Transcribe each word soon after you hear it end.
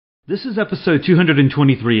This is episode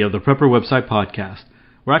 223 of the Prepper Website Podcast,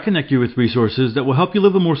 where I connect you with resources that will help you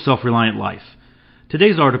live a more self-reliant life.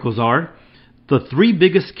 Today's articles are the 3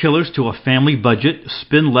 biggest killers to a family budget,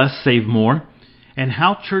 spend less, save more, and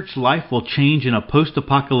how church life will change in a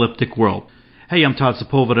post-apocalyptic world. Hey, I'm Todd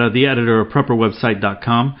Sepulveda, the editor of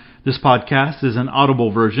PrepperWebsite.com. This podcast is an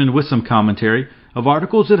audible version with some commentary of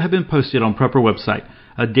articles that have been posted on Prepper Website,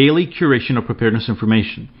 a daily curation of preparedness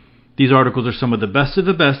information. These articles are some of the best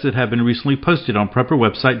that have been recently posted on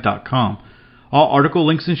PrepperWebsite.com. All article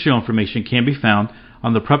links and show information can be found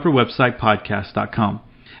on the PrepperWebsitePodcast.com.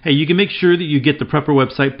 Hey, you can make sure that you get the Prepper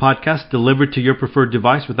Website Podcast delivered to your preferred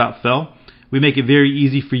device without fail. We make it very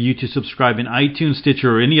easy for you to subscribe in iTunes,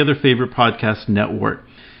 Stitcher, or any other favorite podcast network.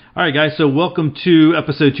 All right, guys, so welcome to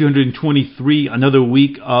episode 223, another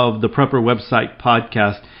week of the Prepper Website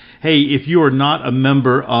Podcast. Hey, if you are not a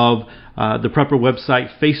member of the Prepper Website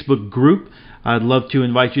Facebook group, I'd love to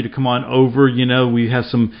invite you to come on over. You know, we have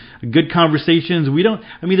some good conversations.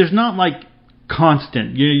 There's not like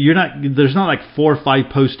constant. There's not like 4 or 5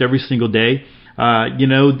 posts every single day.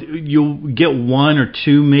 You'll get 1 or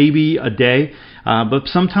 2 maybe a day. But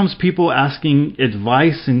sometimes people asking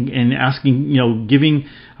advice and asking,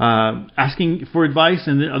 asking for advice,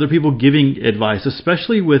 and then other people giving advice,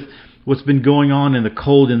 especially with what's been going on in the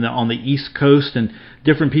cold on the East Coast, and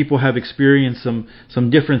different people have experienced some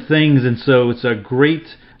different things, and so it's a great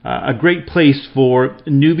place for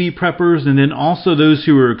newbie preppers, and then also those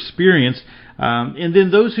who are experienced, and then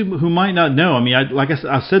those who might not know.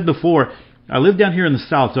 I've said before, I live down here in the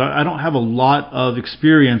South, so I don't have a lot of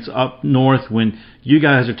experience up north when you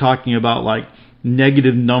guys are talking about like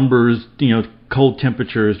negative numbers, cold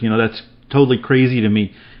temperatures. That's totally crazy to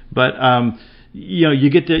me, but you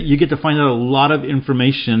get to find out a lot of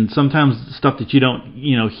information, sometimes stuff that you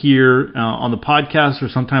don't hear on the podcast, or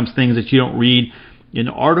sometimes things that you don't read in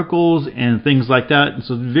articles and things like that. And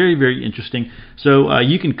so it's very, very interesting. So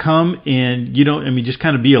you can come and just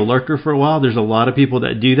kind of be a lurker for a while. There's a lot of people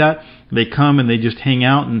that do that. They come and they just hang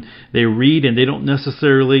out and they read, and they don't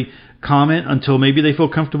necessarily comment until maybe they feel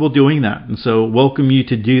comfortable doing that. And so welcome you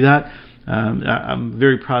to do that. I'm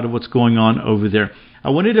very proud of what's going on over there. I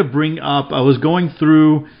wanted to bring up, I was going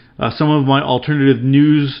through some of my alternative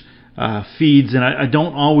news feeds, and I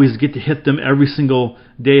don't always get to hit them every single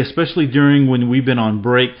day, especially during when we've been on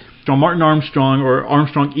break. So Martin Armstrong, or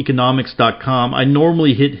ArmstrongEconomics.com, I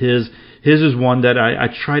normally hit his. His is one that I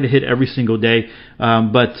try to hit every single day,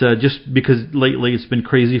 but just because lately it's been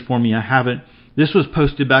crazy for me, I haven't. This was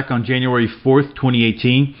posted back on January 4th,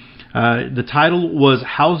 2018. The title was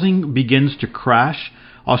Housing Begins to Crash,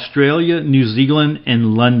 Australia, New Zealand,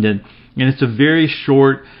 and London. And it's a very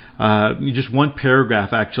short, just one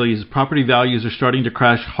paragraph actually. Is property values are starting to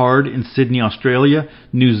crash hard in Sydney, Australia,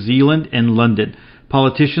 New Zealand, and London.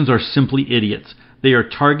 Politicians are simply idiots. They all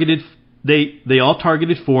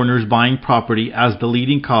targeted foreigners buying property as the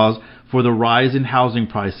leading cause for the rise in housing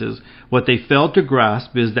prices. What they failed to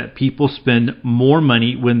grasp is that people spend more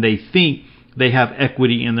money when they think they have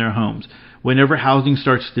equity in their homes. Whenever housing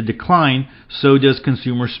starts to decline, so does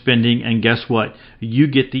consumer spending, and guess what? You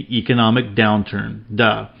get the economic downturn.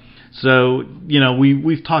 Duh. So,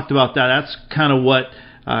 we've talked about that. That's kind of what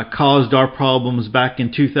caused our problems back in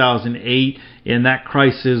 2008, and that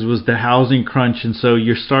crisis was the housing crunch, and so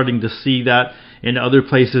you're starting to see that in other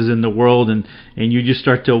places in the world, and you just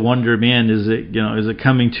start to wonder, man, is it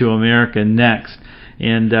coming to America next?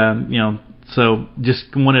 And so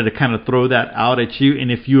just wanted to kind of throw that out at you.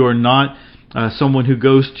 And if you are not someone who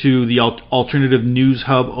goes to the alternative news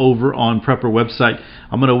hub over on Prepper Website,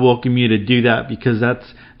 I'm going to welcome you to do that, because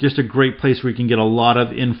that's just a great place where you can get a lot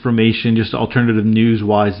of information, just alternative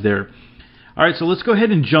news-wise there. All right, so let's go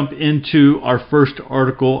ahead and jump into our first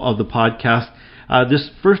article of the podcast. This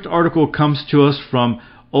first article comes to us from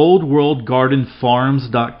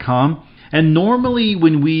oldworldgardenfarms.com. And normally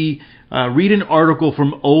when we read an article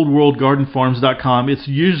from oldworldgardenfarms.com, it's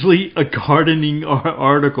usually a gardening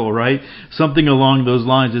article, right? Something along those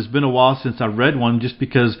lines. It's been a while since I've read one, just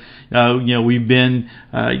because we've been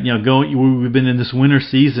we've been in this winter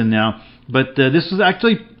season now. But this is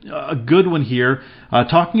actually a good one here,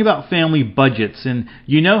 talking about family budgets. And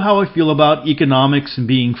you know how I feel about economics and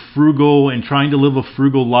being frugal and trying to live a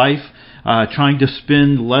frugal life. Trying to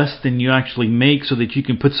spend less than you actually make so that you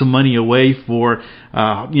can put some money away for,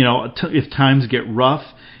 if times get rough.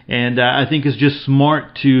 And I think it's just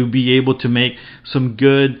smart to be able to make some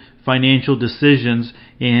good financial decisions.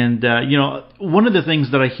 And, one of the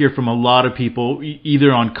things that I hear from a lot of people,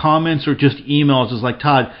 either on comments or just emails, is like,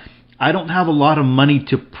 Todd, I don't have a lot of money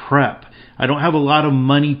to prep. I don't have a lot of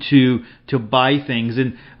money to buy things.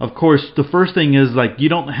 And of course, the first thing is like, you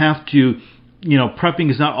don't have to, prepping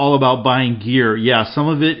is not all about buying gear. Yeah, some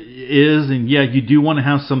of it is, and yeah, you do want to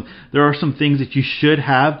have there are some things that you should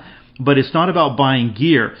have, but it's not about buying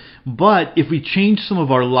gear. But if we change some of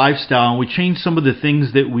our lifestyle and we change some of the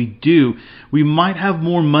things that we do, we might have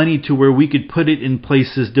more money to where we could put it in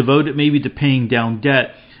places, devote it maybe to paying down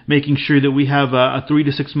debt, making sure that we have a 3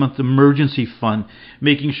 to 6 month emergency fund,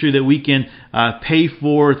 making sure that we can pay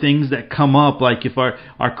for things that come up, like if our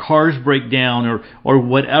cars break down or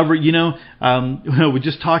whatever. We're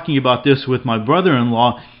just talking about this with my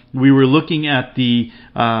brother-in-law. We were looking at we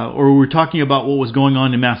were talking about what was going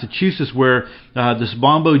on in Massachusetts, where this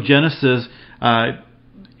bombogenesis,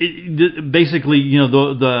 basically,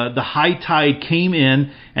 the high tide came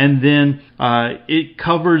in, and then it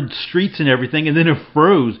covered streets and everything, and then it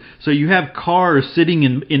froze. So you have cars sitting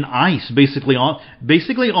in ice, basically on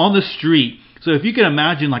the street. So if you can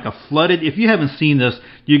imagine like a flooded, if you haven't seen this,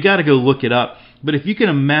 you got to go look it up. But if you can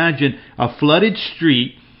imagine a flooded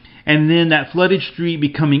street, and then that flooded street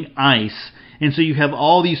becoming ice. And so you have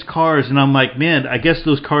all these cars, and I'm like, man, I guess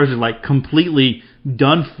those cars are like completely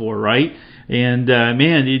done for, right? And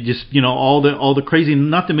man, it just, all the crazy,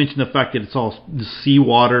 not to mention the fact that it's all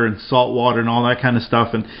seawater and salt water and all that kind of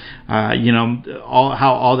stuff, and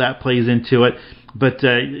how all that plays into it. But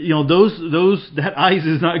that ice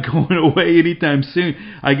is not going away anytime soon.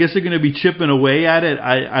 I guess they're going to be chipping away at it.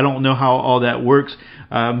 I don't know how all that works.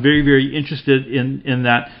 I'm very, very interested in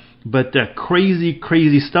that. But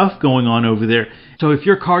crazy stuff going on over there. So if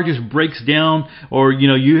your car just breaks down, or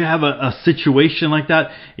you have a situation like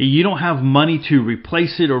that, you don't have money to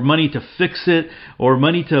replace it, or money to fix it, or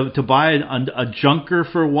money to buy a junker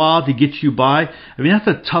for a while to get you by, I mean, that's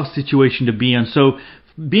a tough situation to be in. So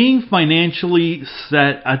being financially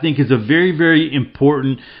set, I think, is a very, very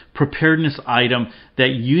important preparedness item that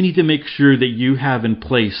you need to make sure that you have in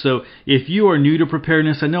place. So if you are new to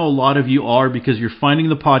preparedness, I know a lot of you are, because you're finding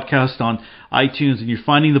the podcast on iTunes and you're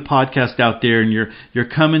finding the podcast out there, and you're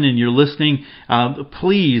coming and you're listening.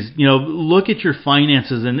 Please, look at your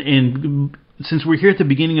finances, and since we're here at the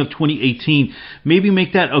beginning of 2018, maybe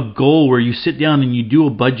make that a goal where you sit down and you do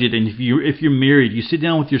a budget. And if you're married, you sit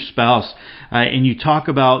down with your spouse and you talk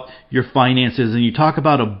about your finances, and you talk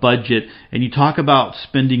about a budget, and you talk about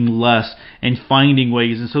spending less and finding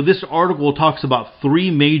ways. And so this article talks about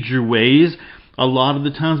 3 major ways a lot of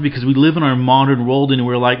the times, because we live in our modern world and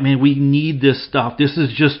we're like, man, we need this stuff. This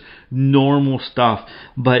is just normal stuff.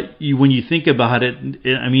 But when you think about it,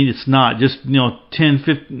 I mean, it's not just, 10,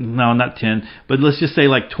 15, no, not 10, but let's just say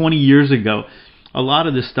like 20 years ago, a lot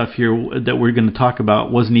of this stuff here that we're going to talk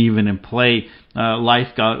about wasn't even in play. Life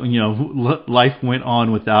went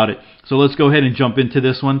on without it. So let's go ahead and jump into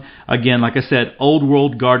this one. Again, like I said,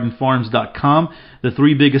 oldworldgardenfarms.com, the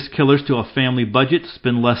 3 biggest killers to a family budget.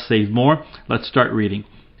 Spend less, save more. Let's start reading.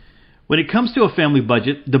 When it comes to a family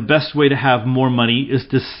budget, the best way to have more money is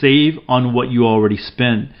to save on what you already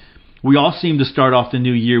spend. We all seem to start off the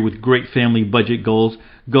new year with great family budget goals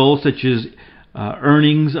such as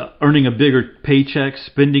earning a bigger paycheck,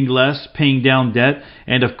 spending less, paying down debt,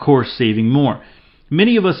 and of course saving more.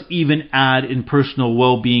 Many of us even add in personal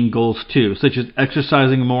well-being goals too, such as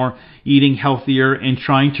exercising more, eating healthier, and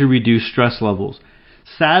trying to reduce stress levels.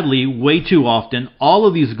 Sadly, way too often, all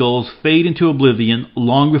of these goals fade into oblivion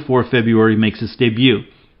long before February makes its debut.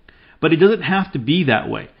 But it doesn't have to be that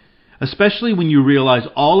way, especially when you realize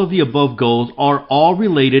all of the above goals are all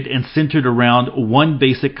related and centered around one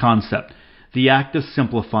basic concept: the act of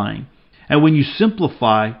simplifying. And when you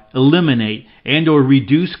simplify, eliminate, and or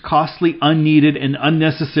reduce costly, unneeded, and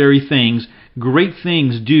unnecessary things, great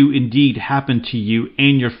things do indeed happen to you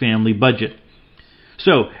and your family budget.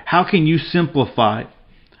 So, how can you simplify?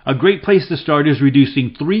 A great place to start is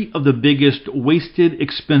reducing 3 of the biggest wasted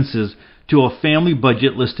expenses to a family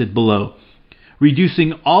budget listed below.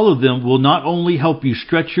 Reducing all of them will not only help you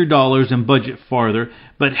stretch your dollars and budget farther,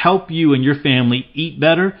 but help you and your family eat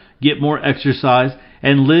better, get more exercise,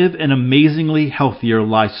 and live an amazingly healthier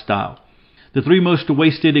lifestyle. The 3 most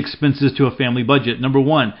wasted expenses to a family budget. Number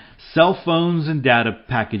 1, cell phones and data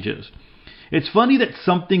packages. It's funny that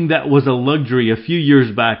something that was a luxury a few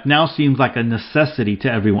years back now seems like a necessity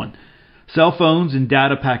to everyone. Cell phones and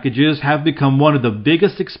data packages have become one of the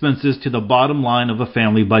biggest expenses to the bottom line of a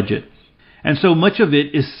family budget. And so much of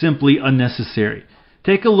it is simply unnecessary.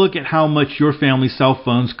 Take a look at how much your family's cell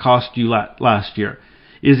phones cost you last year.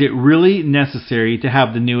 Is it really necessary to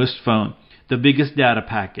have the newest phone, the biggest data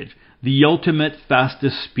package, the ultimate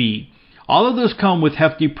fastest speed? All of those come with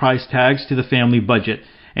hefty price tags to the family budget,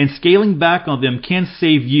 and scaling back on them can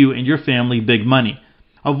save you and your family big money.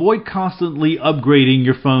 Avoid constantly upgrading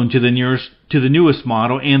your phone to the newest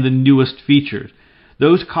model and the newest features.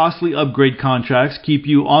 Those costly upgrade contracts keep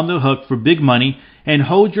you on the hook for big money and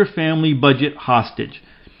hold your family budget hostage.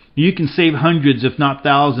 You can save hundreds, if not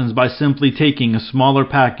thousands, by simply taking a smaller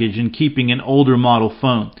package and keeping an older model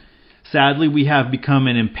phone. Sadly, we have become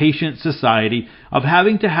an impatient society of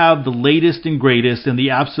having to have the latest and greatest and the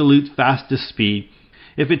absolute fastest speed.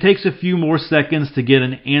 If it takes a few more seconds to get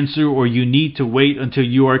an answer or you need to wait until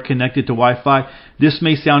you are connected to Wi-Fi, this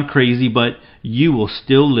may sound crazy, but you will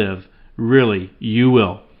still live. Really, you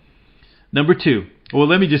will. Number 2. Well,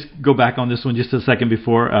 let me just go back on this one just a second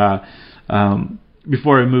before I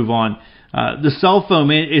move on. The cell phone,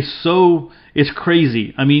 man, it's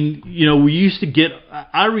crazy. I mean, we used to get,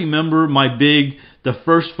 I remember the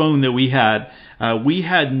first phone that we had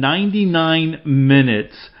 99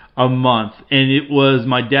 minutes a month, and it was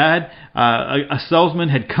my dad, a salesman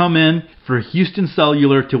had come in for Houston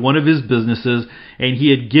Cellular to one of his businesses, and he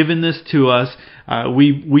had given this to us.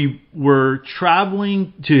 We were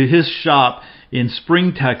traveling to his shop in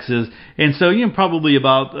Spring, Texas, and so probably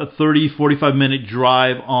about a 30-45 minute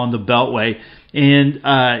drive on the Beltway. And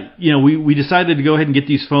we decided to go ahead and get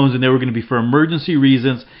these phones, and they were going to be for emergency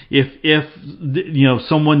reasons. If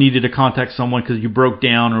someone needed to contact someone because you broke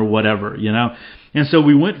down or whatever, And so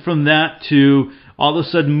we went from that to all of a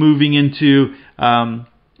sudden moving into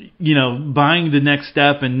buying the next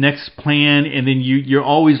step and next plan, and then you're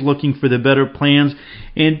always looking for the better plans.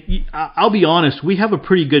 And I'll be honest, we have a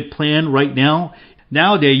pretty good plan right now.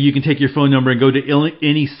 Nowadays, you can take your phone number and go to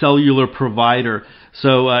any cellular provider.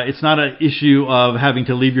 So it's not an issue of having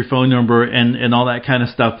to leave your phone number and all that kind of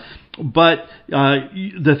stuff. But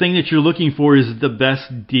the thing that you're looking for is the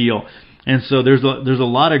best deal. And so there's a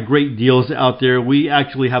lot of great deals out there. We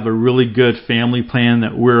actually have a really good family plan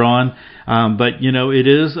that we're on. But it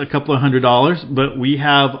is a couple of $100, but we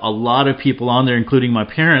have a lot of people on there, including my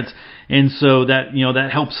parents. And so that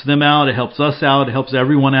helps them out. It helps us out. It helps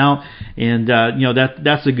everyone out. And,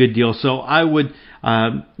 that's a good deal. So I would,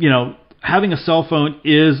 having a cell phone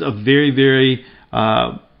is a very, very,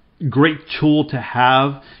 great tool to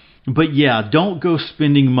have. But yeah, don't go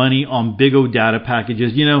spending money on big old data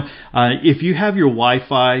packages. If you have your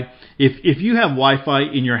Wi-Fi, if you have Wi-Fi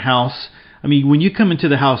in your house, I mean, when you come into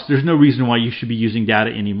the house, there's no reason why you should be using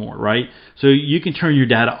data anymore, right? So you can turn your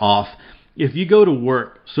data off. If you go to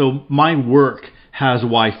work, so my work has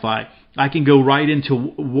Wi-Fi, I can go right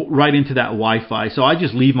into that Wi-Fi. So I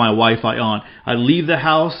just leave my Wi-Fi on. I leave the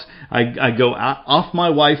house. I go off my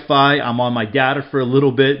Wi-Fi. I'm on my data for a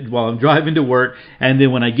little bit while I'm driving to work. And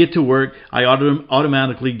then when I get to work, I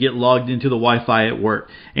automatically get logged into the Wi-Fi at work.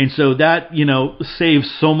 And so that,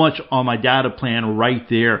 saves so much on my data plan right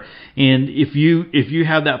there. And if you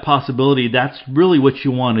have that possibility, that's really what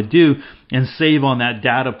you want to do and save on that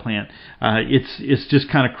data plan. It's just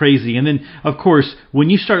kind of crazy. And then, of course, when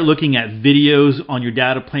you start looking at videos on your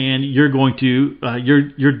data plan, you're going to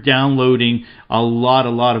you're downloading a lot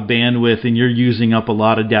of bandwidth, and you're using up a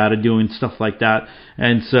lot of data doing stuff like that.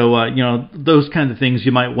 And so those kinds of things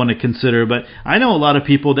you might want to consider. But I know a lot of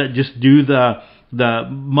people that just do the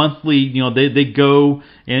monthly, they go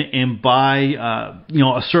and buy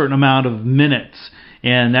a certain amount of minutes.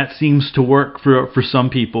 And that seems to work for some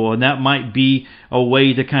people, and that might be a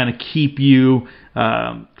way to kind of keep you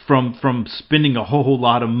from spending a whole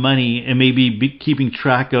lot of money and maybe keeping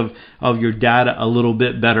track of your data a little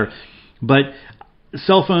bit better. But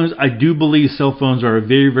cell phones, I do believe cell phones are a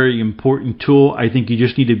very, very important tool. I think you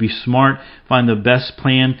just need to be smart, find the best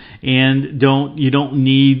plan, and you don't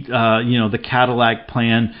need the Cadillac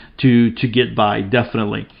plan to get by.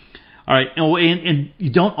 Definitely. All right, and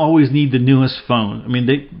you don't always need the newest phone. I mean,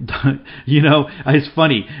 it's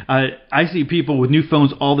funny. I see people with new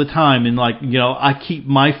phones all the time, and I keep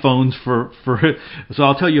my phones for. So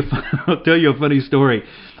I'll tell you a funny story.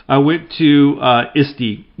 I went to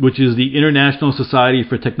ISTE, which is the International Society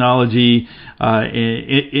for Technology,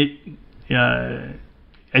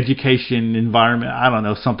 Education, Environment. I don't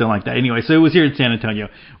know, something like that. Anyway, so it was here in San Antonio.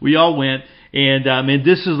 We all went. And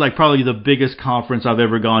this is probably the biggest conference I've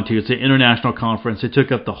ever gone to. It's an international conference. It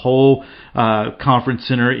took up the whole conference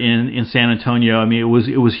center in San Antonio. I mean,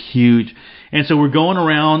 it was huge. And so we're going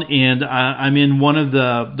around, and I'm in one of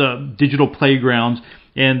the digital playgrounds,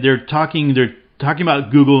 and they're talking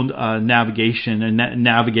about Google navigation and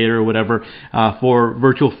Navigator or whatever for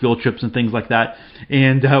virtual field trips and things like that.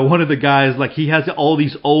 And one of the guys, he has all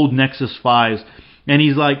these old Nexus 5s. And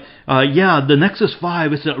he's like, yeah, the Nexus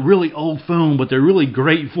 5, it's a really old phone, but they're really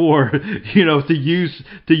great for, to use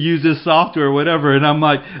this software or whatever. And I'm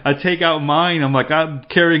like, I take out mine. I'm like, I'm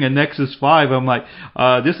carrying a Nexus 5. I'm like,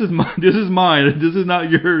 this is mine. This is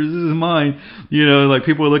not yours. This is mine. Like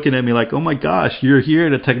people are looking at me like, oh my gosh, you're here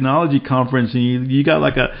at a technology conference and you got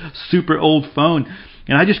like a super old phone.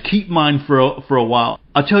 And I just keep mine for a while.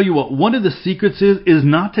 I'll tell you what, one of the secrets is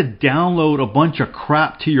not to download a bunch of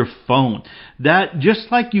crap to your phone. That,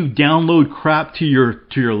 just like you download crap to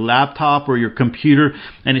your laptop or your computer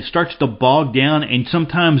and it starts to bog down, and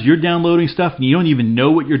sometimes you're downloading stuff and you don't even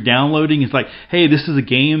know what you're downloading. It's like, hey, this is a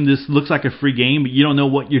game, this looks like a free game, but you don't know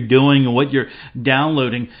what you're doing or what you're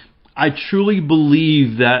downloading. I truly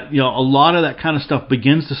believe that a lot of that kind of stuff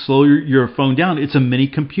begins to slow your phone down. It's a mini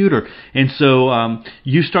computer, and so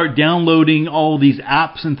you start downloading all these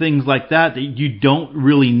apps and things like that you don't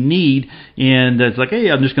really need, and it's like, hey,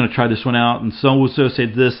 I'm just going to try this one out, and so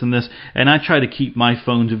said this and this, and I try to keep my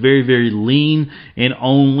phones very, very lean and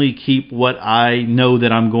only keep what I know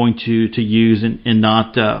that I'm going to use and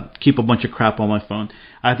not keep a bunch of crap on my phone.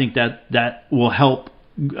 I think that will help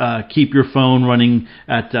keep your phone running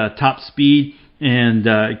at top speed and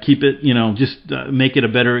keep it, just make it a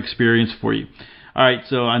better experience for you. All right,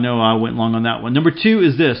 so I know I went long on that one. Number 2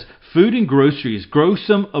 is this: food and groceries. Grow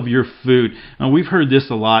some of your food. We've heard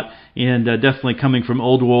this a lot, and definitely coming from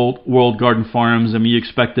Old World Garden Farms, you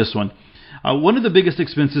expect this one. One of the biggest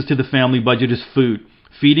expenses to the family budget is food.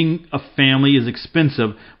 Feeding a family is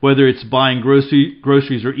expensive, whether it's buying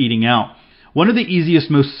groceries or eating out. One of the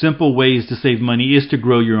easiest, most simple ways to save money is to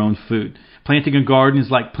grow your own food. Planting a garden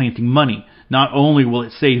is like planting money. Not only will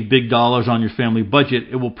it save big dollars on your family budget,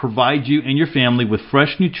 it will provide you and your family with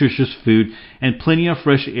fresh, nutritious food and plenty of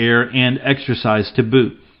fresh air and exercise to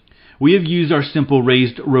boot. We have used our simple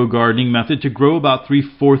raised row gardening method to grow about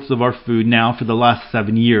 3/4 of our food now for the last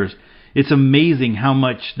 7 years. It's amazing how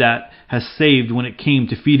much that has saved when it came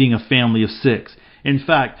to feeding a family of 6. In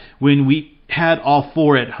fact, when we had all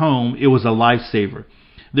 4 at home, it was a lifesaver.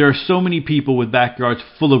 There are so many people with backyards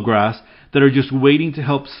full of grass that are just waiting to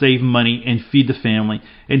help save money and feed the family.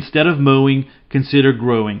 Instead of mowing, consider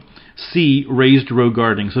growing. See raised row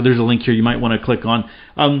gardening. So there's a link here you might want to click on.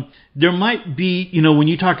 There might be, when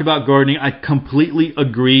you talk about gardening, I completely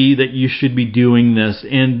agree that you should be doing this.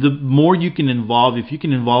 And the more you can involve, if you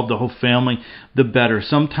can involve the whole family, the better.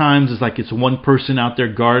 Sometimes it's like it's one person out there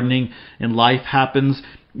gardening and life happens.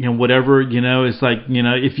 Whatever, it's like,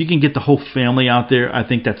 if you can get the whole family out there, I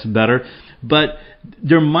think that's better. But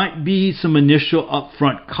there might be some initial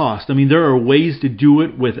upfront cost. There are ways to do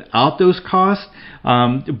it without those costs.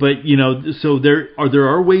 But, so there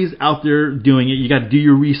are ways out there doing it. You got to do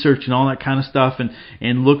your research and all that kind of stuff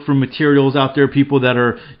and look for materials out there, people that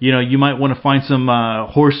are, you might want to find some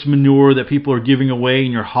horse manure that people are giving away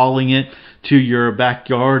and you're hauling it to your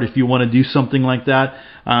backyard if you want to do something like that.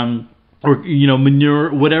 Or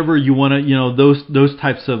manure, whatever you want to, those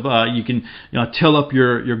types of you can till up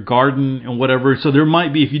your garden and whatever. So there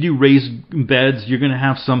might be, if you do raised beds, you're going to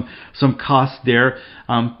have some costs there.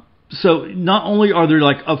 So not only are there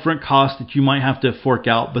like upfront costs that you might have to fork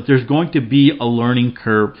out, but there's going to be a learning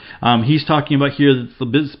curve. He's talking about here that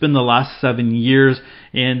it's been the last 7 years,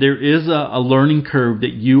 and there is a learning curve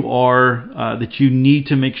that that you need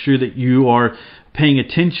to make sure that you are paying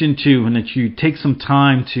attention to, and that you take some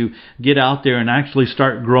time to get out there and actually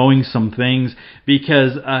start growing some things,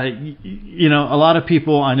 because a lot of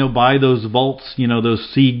people I know buy those vaults,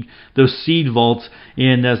 those seed vaults,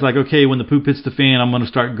 and it's like, okay, when the poop hits the fan, I'm going to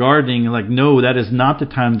start gardening. Like, no, that is not the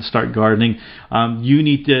time to start gardening. You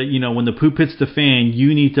need to, when the poop hits the fan,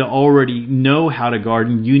 you need to already know how to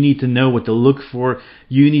garden. You need to know what to look for.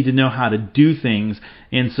 You need to know how to do things.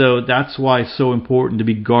 And so that's why it's so important to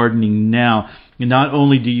be gardening now. And not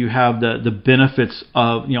only do you have the benefits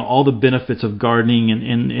of, all the benefits of gardening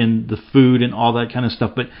and the food and all that kind of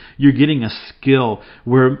stuff, but you're getting a skill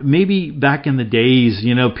where maybe back in the days,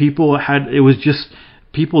 people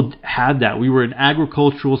had that. We were an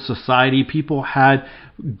agricultural society. People had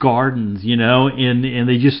gardens, and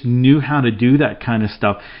they just knew how to do that kind of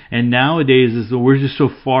stuff. And nowadays, we're just so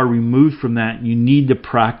far removed from that. You need to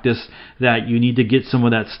practice that. You need to get some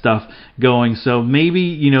of that stuff going. So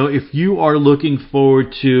maybe, if you are looking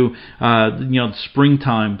forward to,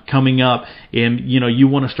 springtime coming up, and you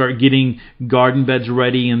want to start getting garden beds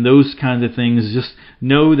ready and those kinds of things, just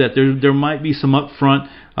know that there might be some upfront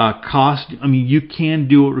cost. I mean, you can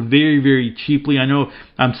do it very, very cheaply. I know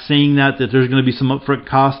I'm saying that there's going to be some upfront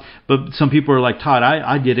costs, but some people are like, Todd,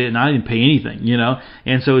 I did it and I didn't pay anything,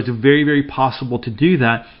 and so it's very, very possible to do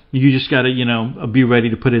that. You just got to, be ready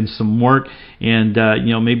to put in some work and,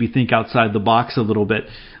 maybe think outside the box a little bit.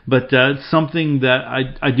 But it's something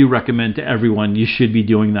that I do recommend to everyone. You should be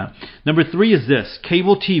doing that. Number 3 is this: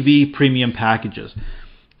 cable TV premium packages.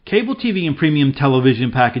 Cable TV and premium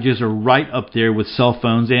television packages are right up there with cell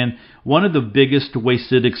phones and one of the biggest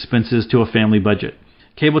wasted expenses to a family budget.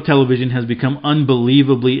 Cable television has become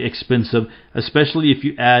unbelievably expensive, especially if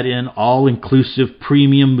you add in all-inclusive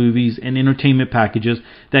premium movies and entertainment packages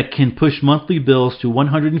that can push monthly bills to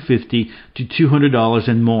 $150 to $200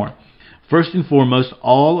 and more. First and foremost,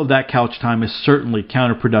 all of that couch time is certainly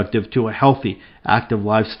counterproductive to a healthy, active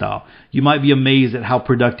lifestyle. You might be amazed at how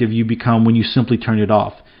productive you become when you simply turn it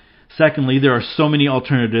off. Secondly, there are so many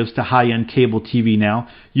alternatives to high-end cable TV now.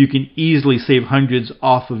 You can easily save hundreds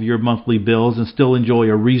off of your monthly bills and still enjoy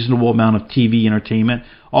a reasonable amount of TV entertainment,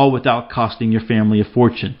 all without costing your family a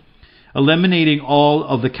fortune. Eliminating all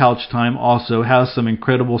of the couch time also has some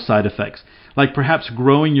incredible side effects, like perhaps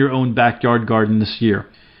growing your own backyard garden this year.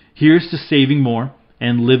 Here's to saving more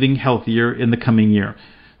and living healthier in the coming year.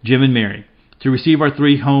 Jim and Mary. To receive our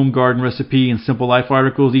 3 home garden recipe and simple life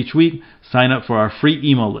articles each week, sign up for our free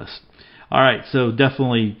email list. All right, so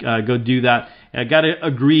definitely go do that. I got to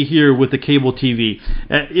agree here with the cable TV.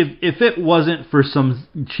 If it wasn't for some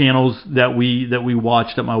channels that we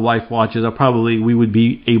watch, that my wife watches, we would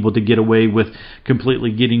be able to get away with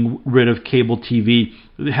completely getting rid of cable TV.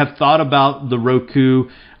 Have thought about the Roku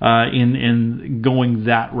in going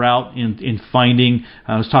that route in finding.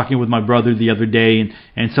 I was talking with my brother the other day,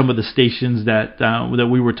 and some of the stations that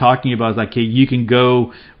we were talking about. I was like, hey, you can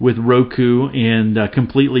go with Roku and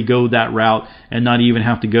completely go that route and not even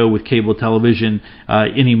have to go with cable television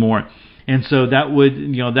anymore. And so that would,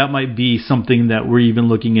 that might be something that we're even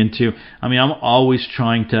looking into. I mean, I'm always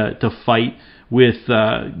trying to fight with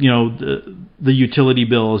the utility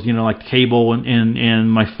bills, like cable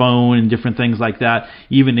and my phone and different things like that,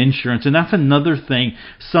 even insurance. And that's another thing.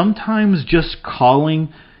 Sometimes just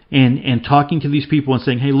calling and talking to these people and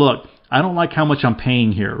saying, hey, look, I don't like how much I'm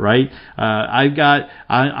paying here, right?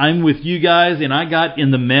 I'm with you guys, and I got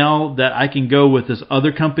in the mail that I can go with this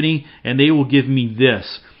other company, and they will give me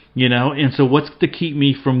this. And so what's to keep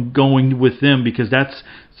me from going with them? Because that's,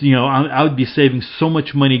 I would be saving so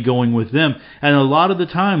much money going with them. And a lot of the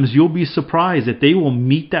times you'll be surprised that they will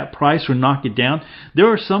meet that price or knock it down.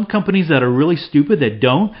 There are some companies that are really stupid that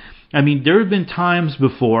don't. I mean, there have been times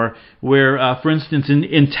before where, for instance,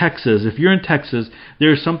 in Texas, if you're in Texas,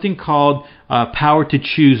 there's something called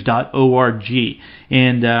powertochoose.org.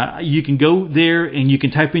 And you can go there and you can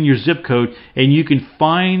type in your zip code and you can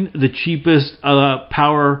find the cheapest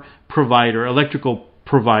power provider, electrical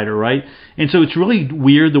provider, right? And so it's really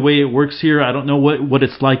weird the way it works here. I don't know what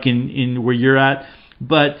it's like in where you're at,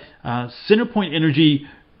 but CenterPoint Energy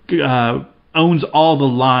owns all the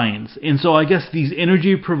lines. And so I guess these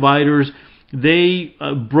energy providers, they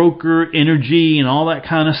broker energy and all that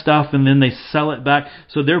kind of stuff, and then they sell it back.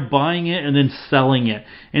 So they're buying it and then selling it.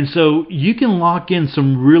 And so you can lock in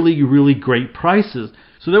some really, really great prices.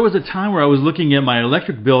 So there was a time where I was looking at my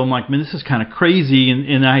electric bill. I'm like, man, this is kind of crazy.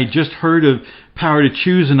 And I had just heard of Power to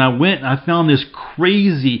Choose, and I went and I found this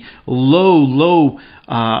crazy low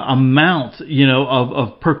amount,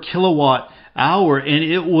 of per kilowatt hour, and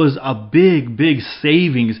it was a big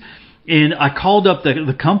savings. And I called up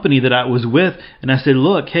the company that I was with, and I said,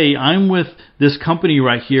 look, hey, I'm with this company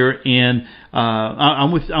right here, and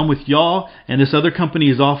I'm with y'all, and this other company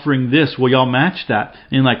is offering this. Will y'all match that?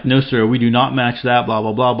 And like, no, sir, we do not match that, blah,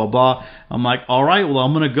 blah, blah, blah, blah. I'm like, all right, well,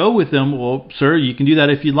 I'm going to go with them. Well, sir, you can do that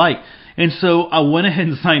if you'd like. And so I went ahead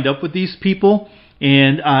and signed up with these people,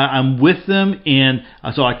 and I'm with them, and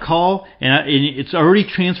so I call, and it's already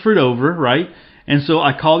transferred over, right? And so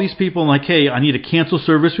I call these people and like, hey, I need to cancel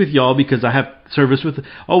service with y'all because I have service with.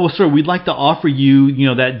 Oh, well, sir, we'd like to offer you,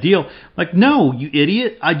 that deal. Like, no, you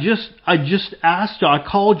idiot! I just asked y'all. I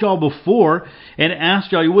called y'all before and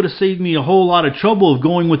asked y'all. You would have saved me a whole lot of trouble of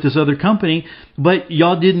going with this other company, but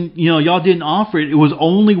y'all didn't offer it. It was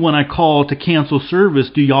only when I called to cancel service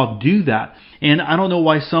do y'all do that. And I don't know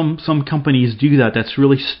why some companies do that. That's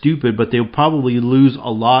really stupid, but they'll probably lose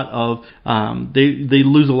a lot of they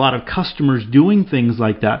lose a lot of customers doing things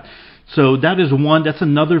like that. So that is one. That's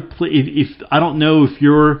another. If I don't know if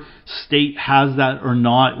your state has that or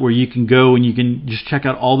not, where you can go and you can just check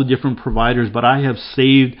out all the different providers. But I have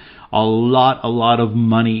saved a lot of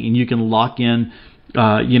money, and you can lock in,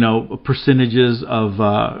 percentages of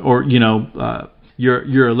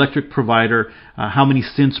your electric provider how many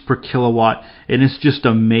cents per kilowatt, and it's just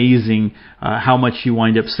amazing how much you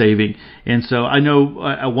wind up saving. And so I know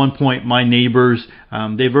at one point my neighbors,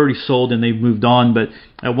 they've already sold and they've moved on, but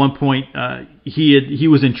at one point he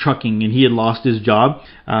was in trucking and he had lost his job,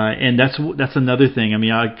 and that's another thing. I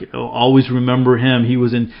mean, I always remember him. He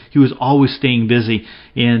was always staying busy,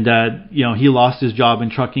 and he lost his job in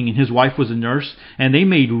trucking, and his wife was a nurse, and they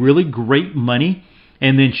made really great money.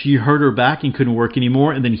 And then she hurt her back and couldn't work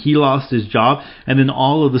anymore. And then he lost his job. And then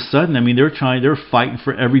all of a sudden, I mean, they're fighting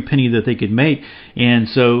for every penny that they could make. And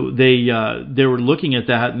so they were looking at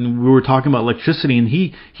that, and we were talking about electricity. And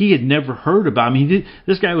he had never heard about. I mean,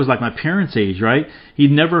 this guy was like my parents' age, right? He'd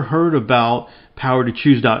never heard about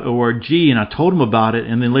powertochoose.org, and I told him about it,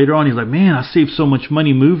 and then later on he's like, man, I saved so much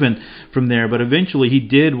money moving from there. But eventually he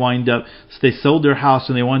did wind up, they sold their house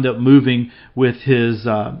and they wound up moving with his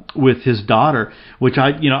daughter, which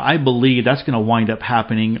I believe that's going to wind up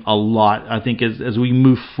happening a lot. I think as we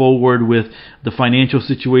move forward with the financial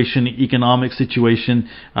situation, the economic situation,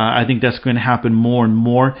 I think that's going to happen more and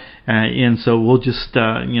more, and so we'll just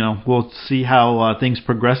we'll see how things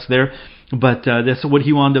progress there. But that's what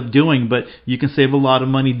he wound up doing. But you can save a lot of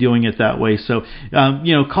money doing it that way. So,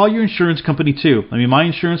 call your insurance company too. I mean, my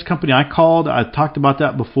insurance company, I talked about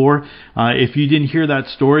that before. If you didn't hear that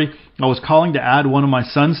story, I was calling to add one of my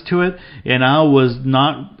sons to it, and I was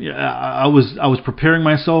preparing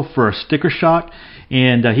myself for a sticker shock,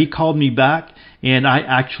 and he called me back, and I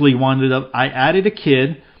actually I added a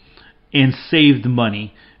kid and saved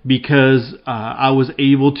money, because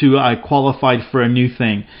I qualified for a new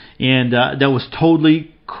thing, and that was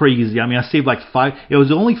totally crazy. I mean, I saved it was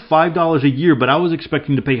only $5 a year, but I was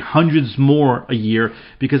expecting to pay hundreds more a year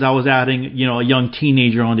because I was adding, a young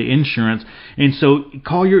teenager onto insurance. And so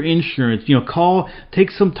call your insurance,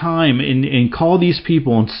 take some time and call these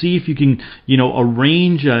people and see if you can,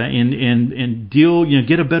 arrange and deal,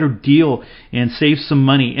 get a better deal and save some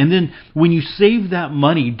money. And then when you save that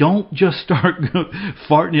money, don't just start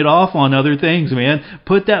farting it off on other things, man.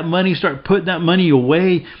 Start putting that money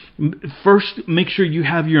away. First, make sure you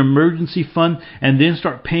have your emergency fund, and then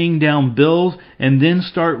start paying down bills, and then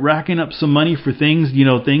start racking up some money for things,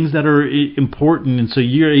 things that are important. And so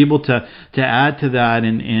you're able to add to that.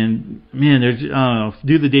 And man, there's,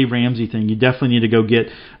 do the Dave Ramsey thing. You definitely need to go get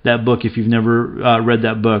that book if you've never read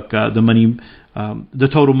that book, The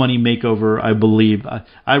Total Money Makeover, I believe.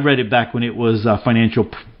 I read it back when it was Financial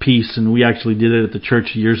Peace, and we actually did it at the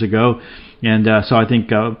church years ago. And so I think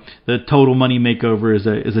the Total Money Makeover is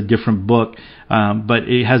a different book, but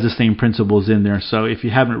it has the same principles in there. So if you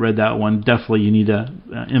haven't read that one, definitely you need to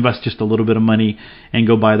invest just a little bit of money and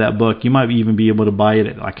go buy that book. You might even be able to buy it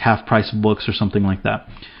at like half price books or something like that.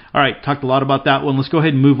 All right, talked a lot about that one. Let's go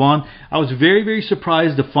ahead and move on. I was very, very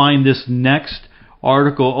surprised to find this next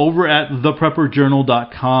article over at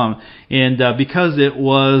theprepperjournal.com, and because it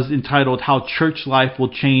was entitled How Church Life Will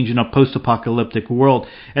Change in a Post-Apocalyptic World.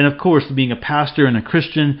 And of course, being a pastor and a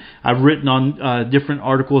Christian, I've written on different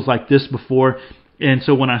articles like this before. And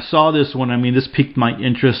so when I saw this one, I mean, this piqued my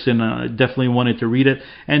interest, and I definitely wanted to read it.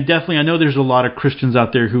 And definitely, I know there's a lot of Christians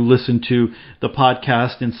out there who listen to the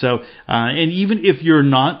podcast. And so, and even if you're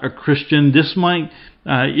not a Christian, this might,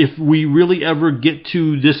 if we really ever get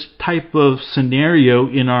to this type of scenario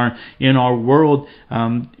in our world,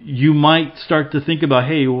 you might start to think about,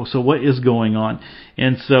 hey, well, so what is going on?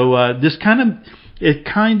 And so this it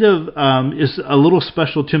kind of is a little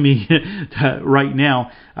special to me right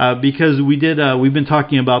now, because we've been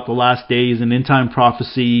talking about the last days and end time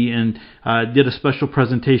prophecy, and did a special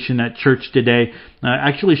presentation at church today. I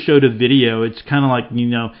actually showed a video. It's kind of like,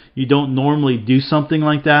 you don't normally do something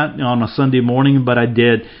like that on a Sunday morning, but I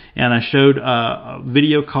did. And I showed a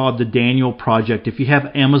video called The Daniel Project. If you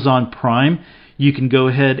have Amazon Prime, you can go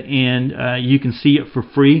ahead and you can see it for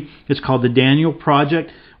free. It's called The Daniel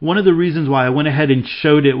Project. One of the reasons why I went ahead and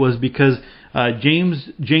showed it was because James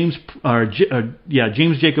Jacob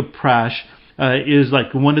Prash is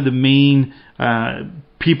like one of the main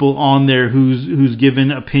people on there who's given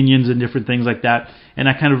opinions and different things like that, and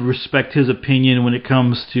I kind of respect his opinion when it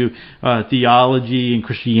comes to theology and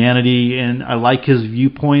Christianity, and I like his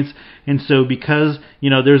viewpoints. And so because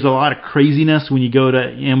there's a lot of craziness when you go to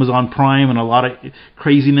Amazon Prime, and a lot of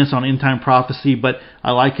craziness on end time prophecy, but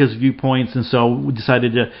I like his viewpoints, and so we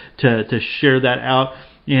decided to share that out.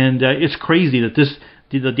 And it's crazy that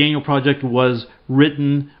the Daniel Project was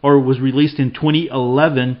written or was released in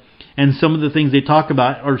 2011. And some of the things they talk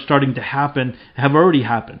about are starting to happen, have already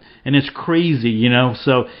happened. And it's crazy,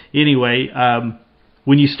 So anyway,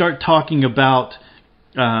 when you start talking about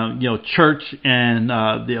church and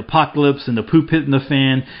the apocalypse and the poop hitting the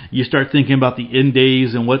fan, you start thinking about the end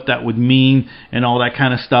days and what that would mean and all that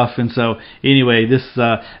kind of stuff. And so anyway, this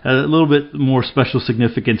a little bit more special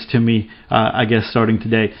significance to me, I guess, starting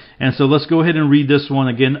today. And so let's go ahead and read this one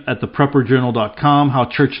again at theprepperjournal.com, How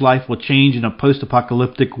Church Life Will Change in a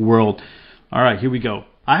Post-Apocalyptic World. All right, here we go.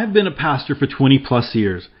 I have been a pastor for 20 plus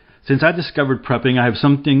years. Since I discovered prepping, I have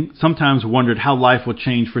sometimes wondered how life will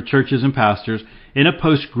change for churches and pastors in a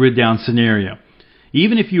post-grid down scenario.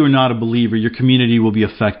 Even if you are not a believer, your community will be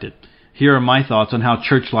affected. Here are my thoughts on how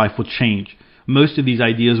church life will change. Most of these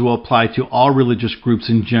ideas will apply to all religious groups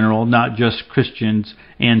in general, not just Christians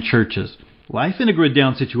and churches. Life in a grid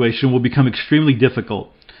down situation will become extremely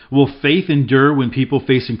difficult. Will faith endure when people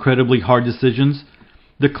face incredibly hard decisions?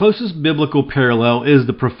 The closest biblical parallel is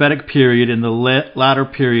the prophetic period in the latter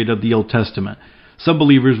period of the Old Testament. Some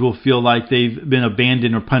believers will feel like they've been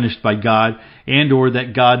abandoned or punished by God, and or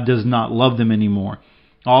that God does not love them anymore.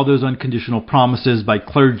 All those unconditional promises by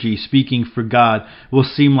clergy speaking for God will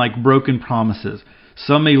seem like broken promises.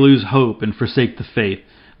 Some may lose hope and forsake the faith.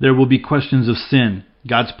 There will be questions of sin,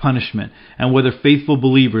 God's punishment, and whether faithful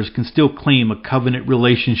believers can still claim a covenant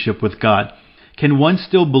relationship with God. Can one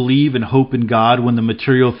still believe and hope in God when the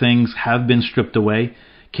material things have been stripped away?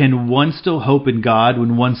 Can one still hope in God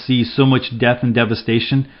when one sees so much death and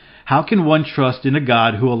devastation? How can one trust in a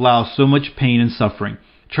God who allows so much pain and suffering?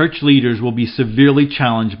 Church leaders will be severely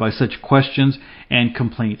challenged by such questions and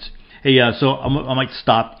complaints. Hey, so I might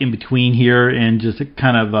stop in between here and just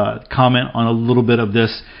kind of comment on a little bit of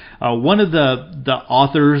this. One of the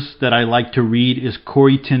authors that I like to read is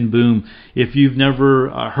Corrie ten Boom. If you've never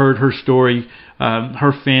heard her story,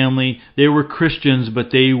 her family, they were Christians,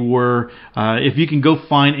 but they were, if you can go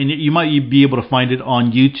find, and you might be able to find it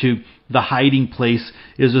on YouTube, The Hiding Place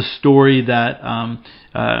is a story that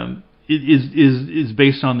is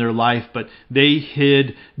based on their life, but they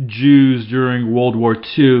hid Jews during World War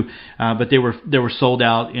II, but they were sold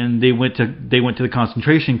out, and they went to the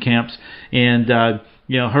concentration camps, and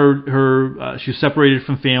she was separated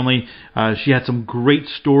from family. She had some great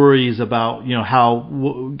stories about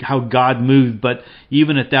how God moved, but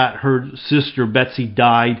even at that, her sister Betsy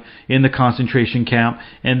died in the concentration camp,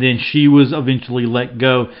 and then she was eventually let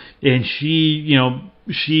go, and she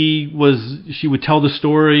would tell the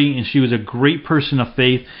story, and she was a great person of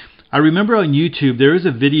faith. I remember on YouTube there is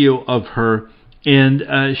a video of her,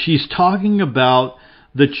 and she's talking about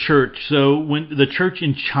the church. So when the church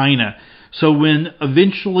in China. So when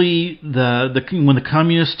eventually when the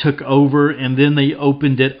communists took over, and then they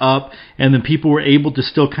opened it up, and then people were able to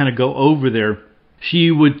still kind of go over there, she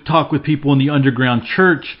would talk with people in the underground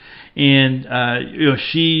church, and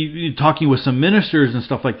she talking with some ministers and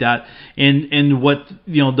stuff like that. And what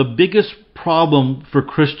the biggest problem for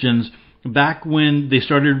Christians back when they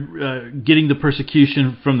started getting the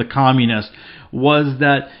persecution from the communists was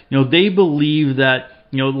that they believed that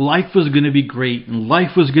life was going to be great and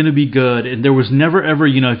life was going to be good, and there was never ever,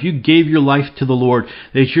 if you gave your life to the Lord,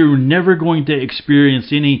 that you were never going to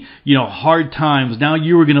experience any, hard times. Now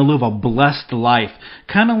you were going to live a blessed life.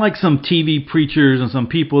 Kind of like some TV preachers and some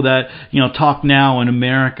people that, talk now in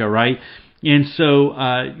America, right? And so,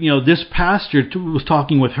 this pastor was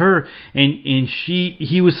talking with her, and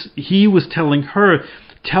he was telling her,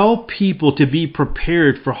 tell people to be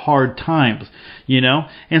prepared for hard times,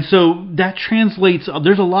 And so that translates,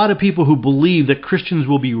 there's a lot of people who believe that Christians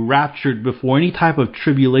will be raptured before any type of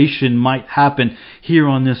tribulation might happen here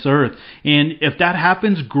on this earth. And if that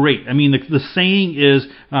happens, great. I mean, the saying is,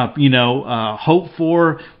 hope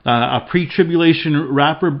for a pre-tribulation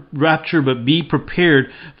rapture, but be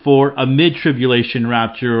prepared for a mid-tribulation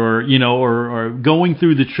rapture, or going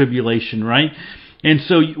through the tribulation, right? And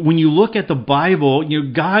so when you look at the Bible,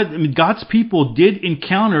 God's people did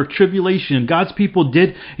encounter tribulation. God's people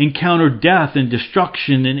did encounter death and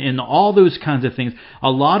destruction and all those kinds of things.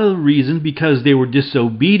 A lot of the reason because they were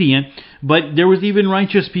disobedient, but there was even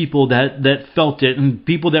righteous people that felt it, and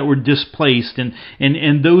people that were displaced,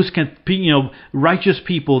 and those righteous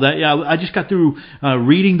people that I just got through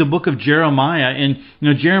reading the book of Jeremiah, and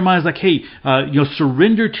Jeremiah's like, hey,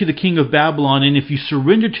 surrender to the king of Babylon, and if you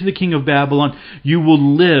surrender to the king of Babylon, you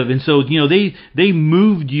will live. And so they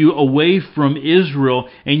moved you away from Israel,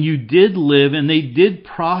 and you did live, and they did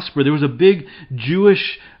prosper. There was a big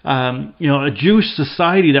Jewish a Jewish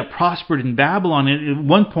society that prospered in Babylon. And at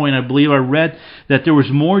one point, I believe I read that there was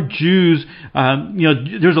more Jews.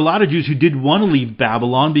 There's a lot of Jews who did want to leave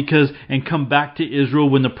Babylon and come back to Israel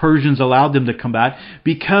when the Persians allowed them to come back,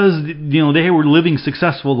 because they were living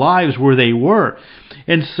successful lives where they were.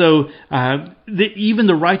 And so even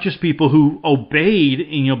the righteous people who obeyed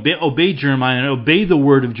Jeremiah and obeyed the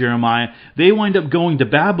word of Jeremiah, they wind up going to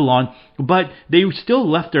Babylon, but they still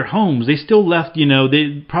left their homes. They still left,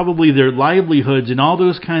 probably their livelihoods and all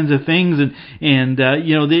those kinds of things, and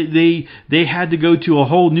they had to go to a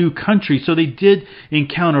whole new country. So they did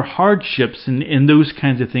encounter hardships and those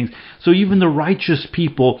kinds of things. So even the righteous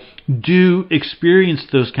people do experience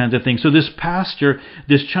those kinds of things. So this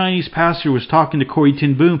Chinese pastor was talking to Corrie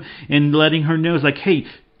ten Boom and letting her know, it's like, hey,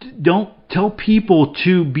 don't tell people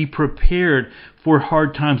to be prepared for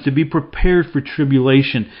hard times, to be prepared for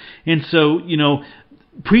tribulation. And so,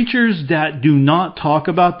 preachers that do not talk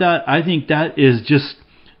about that, I think that is just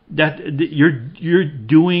that you're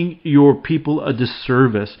doing your people a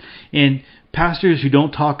disservice. And pastors who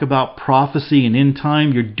don't talk about prophecy and end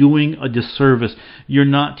time, you're doing a disservice. You're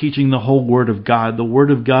not teaching the whole Word of God. The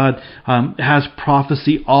Word of God has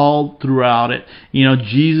prophecy all throughout it.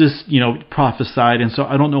 Jesus, prophesied, and so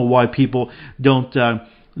I don't know why people don't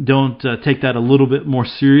take that a little bit more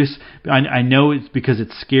serious. I know it's because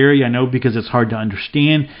it's scary. I know because it's hard to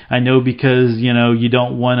understand. I know because you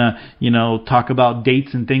don't want to talk about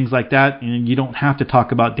dates and things like that. And you don't have to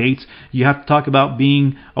talk about dates. You have to talk about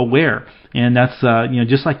being aware. And that's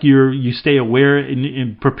just like you stay aware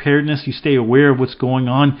in preparedness. You stay aware of what's going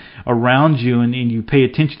on around you, and you pay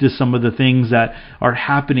attention to some of the things that are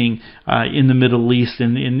happening in the Middle East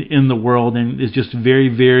and in the world. And it's just very,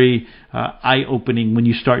 very eye-opening when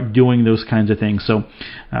you start doing those kinds of things. So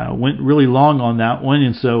went really long on that one,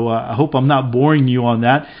 and so I hope I'm not boring you on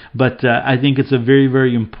that, but I think it's a very,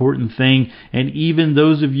 very important thing. And even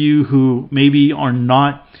those of you who maybe are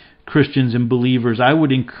not Christians and believers, I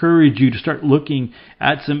would encourage you to start looking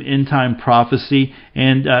at some end-time prophecy.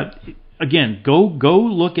 And again, go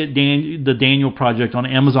look at the Daniel Project on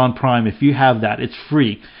Amazon Prime if you have that. It's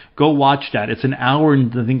free. Go watch that. It's an hour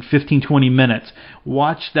and I think 15, 20 minutes.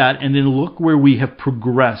 Watch that and then look where we have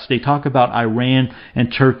progressed. They talk about Iran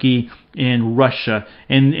and Turkey and Russia,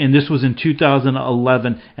 and this was in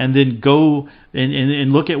 2011, and then go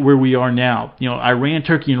and look at where we are now. Iran,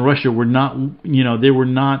 Turkey, and Russia were not, they were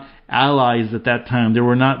not allies at that time. They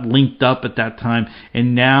were not linked up at that time,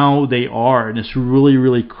 and now they are, and it's really,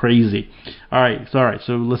 really crazy. All right,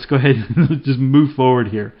 so let's go ahead and just move forward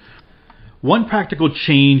here. One practical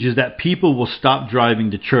change is that people will stop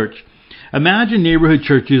driving to church. Imagine neighborhood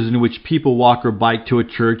churches in which people walk or bike to a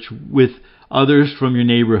church with others from your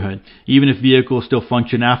neighborhood. Even if vehicles still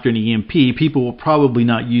function after an EMP, people will probably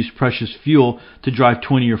not use precious fuel to drive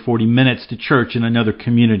 20 or 40 minutes to church in another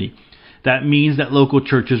community. That means that local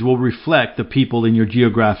churches will reflect the people in your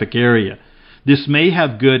geographic area. This may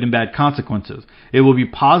have good and bad consequences. It will be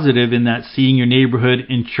positive in that seeing your neighbors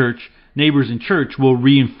in church will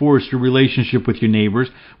reinforce your relationship with your neighbors,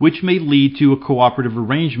 which may lead to a cooperative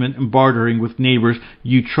arrangement and bartering with neighbors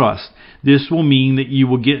you trust. This will mean that you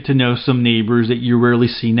will get to know some neighbors that you rarely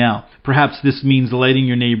see now. Perhaps this means letting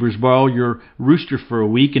your neighbors borrow your rooster for a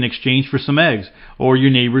week in exchange for some eggs, or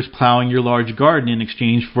your neighbors plowing your large garden in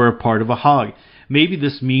exchange for a part of a hog. Maybe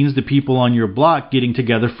this means the people on your block getting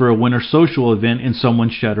together for a winter social event in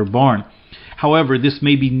someone's shed or barn. However, this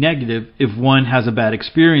may be negative if one has a bad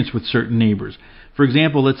experience with certain neighbors. For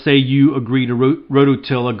example, let's say you agree to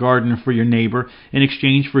rototill a garden for your neighbor in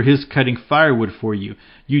exchange for his cutting firewood for you.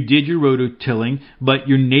 You did your rototilling, but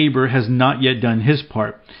your neighbor has not yet done his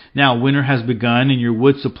part. Now, winter has begun and your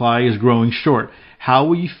wood supply is growing short. How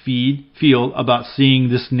will you feel about seeing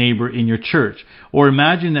this neighbor in your church? Or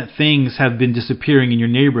imagine that things have been disappearing in your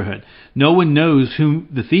neighborhood. No one knows who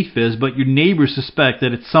the thief is, but your neighbors suspect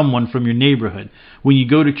that it's someone from your neighborhood. When you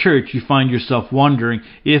go to church, you find yourself wondering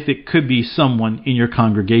if it could be someone in your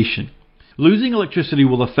congregation. Losing electricity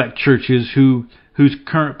will affect churches whose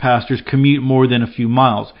current pastors commute more than a few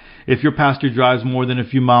miles. If your pastor drives more than a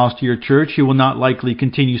few miles to your church, he will not likely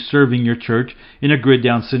continue serving your church in a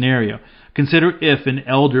grid-down scenario. Consider if an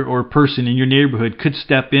elder or person in your neighborhood could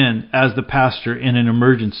step in as the pastor in an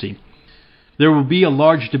emergency. There will be a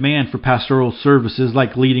large demand for pastoral services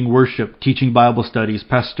like leading worship, teaching Bible studies,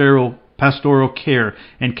 pastoral care,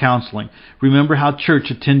 and counseling. Remember how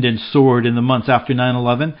church attendance soared in the months after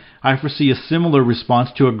 9/11? I foresee a similar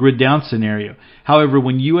response to a grid-down scenario. However,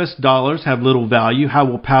 when U.S. dollars have little value, how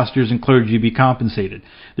will pastors and clergy be compensated?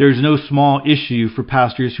 There is no small issue for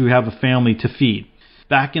pastors who have a family to feed.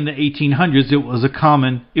 Back in the 1800s, it was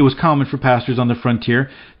common for pastors on the frontier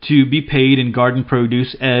to be paid in garden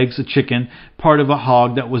produce, eggs, a chicken, part of a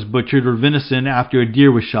hog that was butchered, or venison after a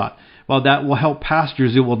deer was shot. While that will help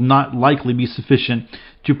pastors, it will not likely be sufficient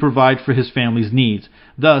to provide for his family's needs.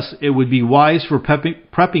 Thus, it would be wise for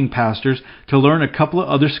prepping pastors to learn a couple of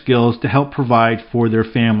other skills to help provide for their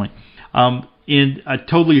family. And I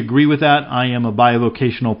totally agree with that. I am a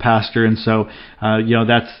bivocational pastor, and so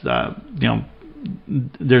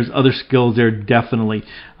there's other skills there definitely.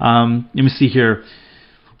 Let me see here.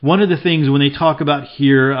 One of the things when they talk about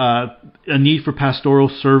here, a need for pastoral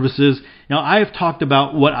services. Now, I have talked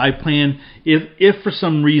about what I plan if for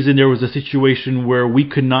some reason there was a situation where we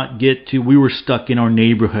were stuck in our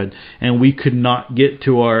neighborhood and we could not get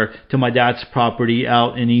to my dad's property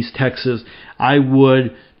out in East Texas.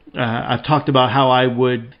 I've talked about how I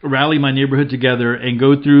would rally my neighborhood together and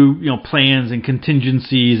go through, plans and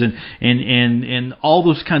contingencies and all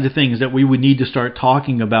those kinds of things that we would need to start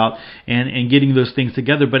talking about and getting those things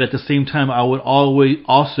together. But at the same time, I would always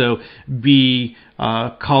also be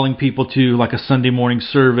calling people to like a Sunday morning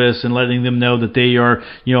service and letting them know that they are,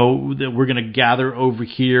 that we're going to gather over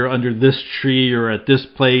here under this tree or at this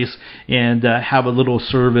place and have a little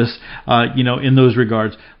service, in those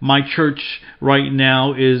regards. My church right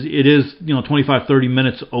now is 25, 30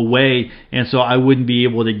 minutes away, and so I wouldn't be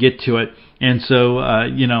able to get to it. And so,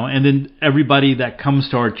 and then everybody that comes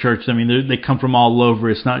to our church, they come from all over.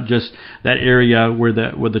 It's not just that area where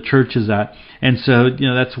the church is at. And so,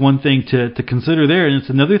 that's one thing to consider there. And it's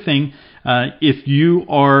another thing, if you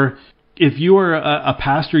are a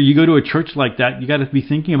pastor, you go to a church like that, you got to be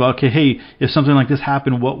thinking about, okay, hey, if something like this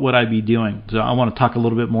happened, what would I be doing? So I want to talk a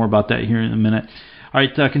little bit more about that here in a minute. All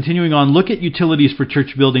right, continuing on, look at utilities for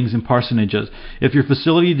church buildings and parsonages. If your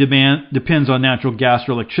facility depends on natural gas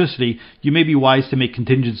or electricity, you may be wise to make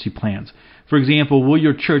contingency plans. For example, will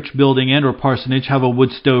your church building and or parsonage have a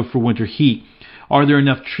wood stove for winter heat? Are there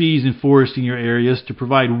enough trees and forests in your areas to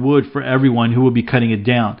provide wood for everyone who will be cutting it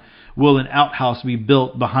down? Will an outhouse be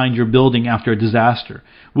built behind your building after a disaster?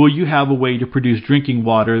 Will you have a way to produce drinking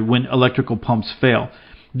water when electrical pumps fail?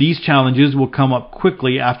 These challenges will come up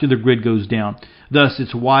quickly after the grid goes down. Thus,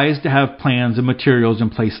 it's wise to have plans and materials in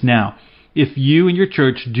place now. If you and your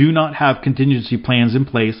church do not have contingency plans in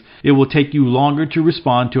place, it will take you longer to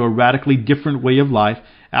respond to a radically different way of life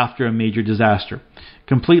after a major disaster.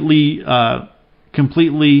 Completely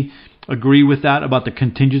agree with that about the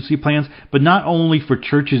contingency plans, but not only for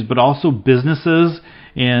churches, but also businesses,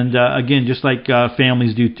 and again, just like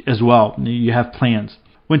families do as well. You have plans.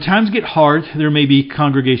 When times get hard, there may be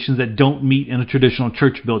congregations that don't meet in a traditional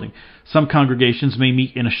church building. Some congregations may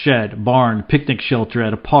meet in a shed, barn, picnic shelter,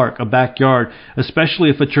 at a park, a backyard, especially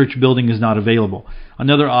if a church building is not available.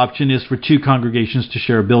 Another option is for two congregations to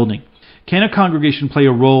share a building. Can a congregation play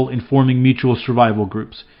a role in forming mutual survival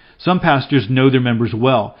groups? Some pastors know their members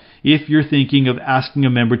well. If you're thinking of asking a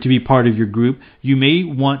member to be part of your group, you may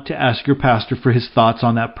want to ask your pastor for his thoughts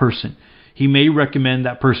on that person. He may recommend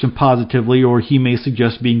that person positively, or he may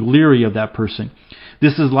suggest being leery of that person.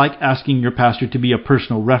 This is like asking your pastor to be a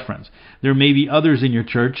personal reference. There may be others in your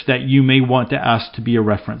church that you may want to ask to be a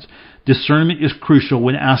reference. Discernment is crucial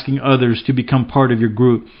when asking others to become part of your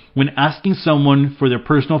group. When asking someone for their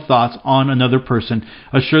personal thoughts on another person,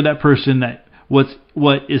 assure that person that what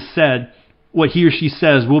he or she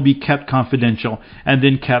says will be kept confidential, and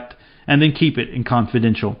then keep it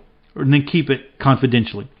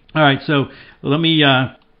confidentially. All right, so let me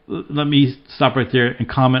stop right there and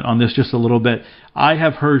comment on this just a little bit. I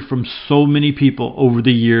have heard from so many people over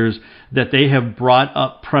the years that they have brought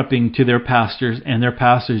up prepping to their pastors, and their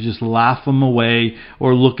pastors just laugh them away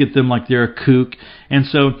or look at them like they're a kook. And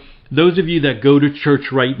so those of you that go to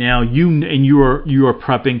church right now, you are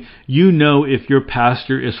prepping, if your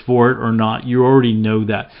pastor is for it or not. You already know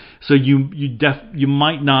that. So you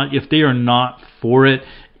might not, if they are not for it,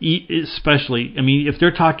 especially, if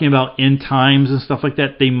they're talking about end times and stuff like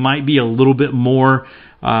that, they might be a little bit more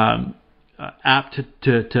apt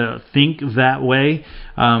to think that way.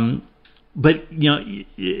 But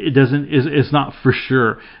it doesn't. It's not for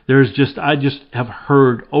sure. I just have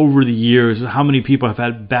heard over the years how many people have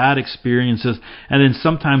had bad experiences, and then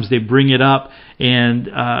sometimes they bring it up, and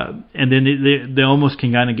then they almost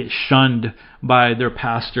can kind of get shunned by their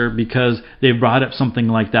pastor because they brought up something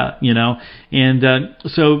like that, And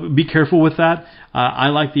so be careful with that. I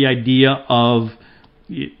like the idea of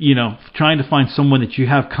trying to find someone that you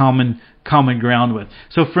have common ground with.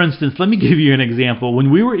 So, for instance, let me give you an example.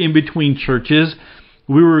 When we were in between churches,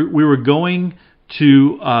 we were going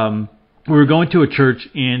to a church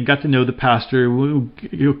and got to know the pastor. We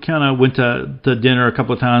kind of went to dinner a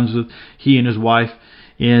couple of times with he and his wife,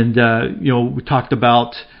 and we talked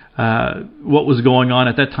about what was going on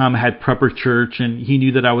at that time. I had Prepper Church, and he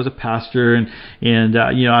knew that I was a pastor, and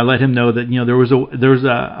I let him know that there was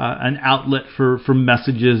an outlet for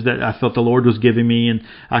messages that I felt the Lord was giving me, and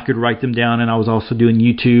I could write them down. And I was also doing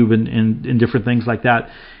YouTube and different things like that,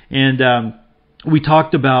 and we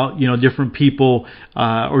talked about different people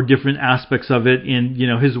or different aspects of it, and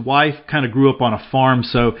his wife kind of grew up on a farm,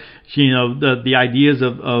 so the ideas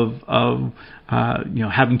of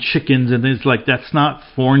having chickens and things like that's not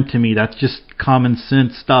foreign to me. That's just common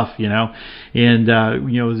sense stuff, and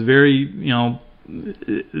it was very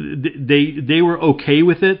they were okay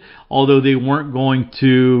with it, although they weren't going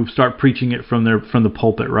to start preaching it from the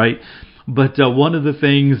pulpit, right? But one of the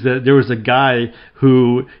things that there was a guy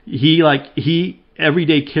who he every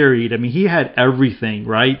day carried. I mean, he had everything,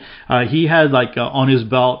 right? He had on his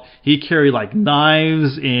belt, he carried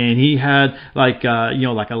knives, and he had like a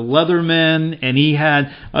Leatherman, and he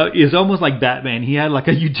had it's almost like Batman. He had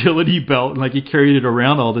a utility belt, and he carried it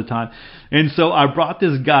around all the time. And so I brought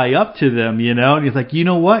this guy up to them, and he's like, you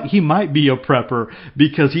know what? He might be a prepper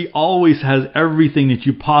because he always has everything that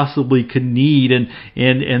you possibly could need,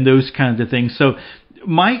 and those kinds of things. So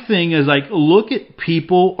my thing is look at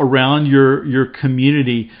people around your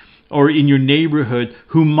community or in your neighborhood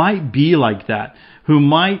who might be like that, who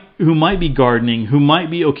might be gardening, who might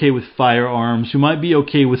be okay with firearms, who might be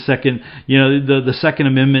okay with the Second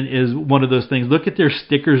Amendment is one of those things. Look at their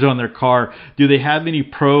stickers on their car. Do they have any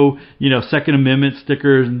pro Second Amendment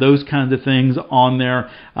stickers and those kinds of things on there?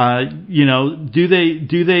 Do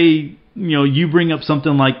they you bring up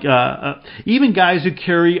something like even guys who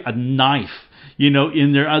carry a knife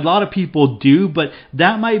in there. A lot of people do, but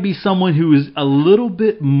that might be someone who is a little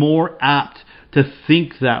bit more apt to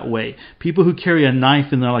think that way. People who carry a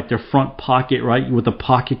knife in their front pocket, right, with a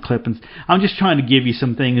pocket clip. And I'm just trying to give you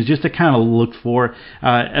some things just to kind of look for,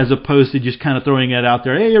 as opposed to just kind of throwing it out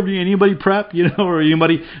there. Hey, anybody prep, or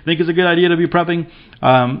anybody think it's a good idea to be prepping,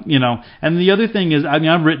 And the other thing is,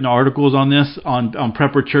 I've written articles on this on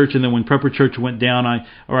Prepper Church, and then when Prepper Church went down,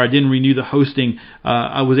 I didn't renew the hosting,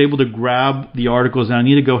 I was able to grab the articles, and I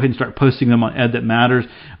need to go ahead and start posting them on Ed That Matters.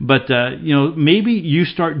 But maybe you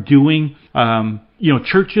start doing.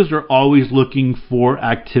 Churches are always looking for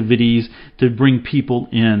activities to bring people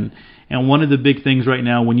in. And one of the big things right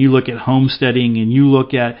now, when you look at homesteading and you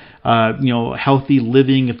look at, healthy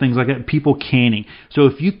living and things like that, people canning. So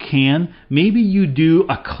if you can, maybe you do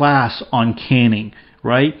a class on canning,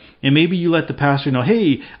 right? And maybe you let the pastor know,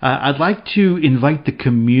 hey, I'd like to invite the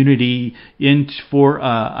community in for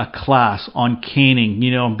a class on canning,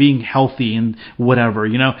 being healthy and whatever,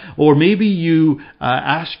 Or maybe you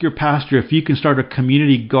ask your pastor if you can start a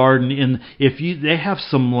community garden, and they have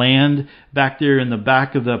some land back there in the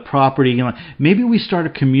back of the property, maybe we start a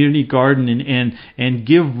community garden and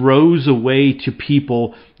give rows away to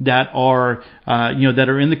people that are that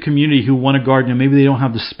are in the community who want a garden, and maybe they don't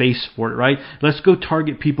have the space for it, right? Let's go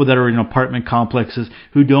target people that are in apartment complexes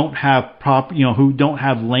who don't have who don't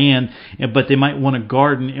have land, but they might want a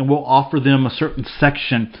garden, and we'll offer them a certain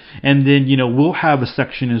section, and then we'll have a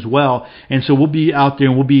section as well, and so we'll be out there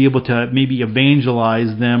and we'll be able to maybe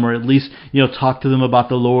evangelize them, or at least talk to them about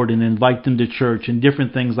the Lord and invite them to church and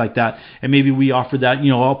different things like that, and maybe we offer that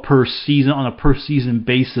all per season on a per season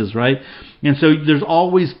basis, right? And so there's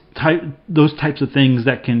always those types of things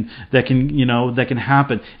that can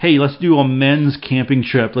happen. Hey, let's do a men's camping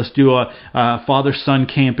trip. Let's do a father-son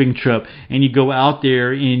camping trip, and you go out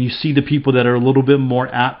there and you see the people that are a little bit more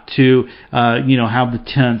apt to have the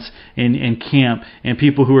tents and camp, and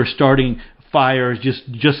people who are starting fires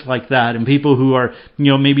just like that, and people who are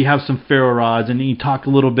maybe have some ferro rods, and you talk a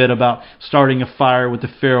little bit about starting a fire with the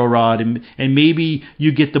ferro rod, and maybe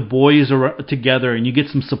you get the boys together and you get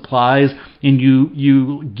some supplies, and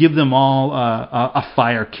you give them all a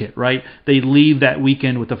fire kit, right? They leave that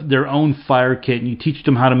weekend with their own fire kit, and you teach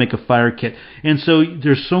them how to make a fire kit. And so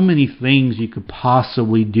there's so many things you could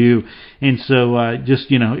possibly do. And so just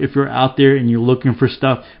if you're out there and you're looking for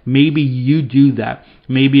stuff, maybe you do that.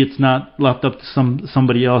 Maybe it's not left up to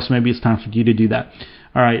somebody else. Maybe it's time for you to do that.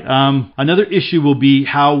 All right. Another issue will be,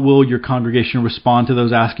 how will your congregation respond to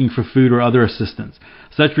those asking for food or other assistance?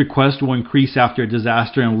 Such requests will increase after a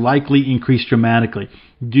disaster and likely increase dramatically.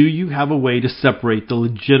 Do you have a way to separate the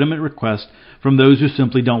legitimate requests from those who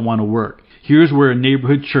simply don't want to work? Here's where a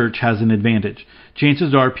neighborhood church has an advantage.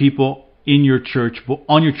 Chances are people in your church,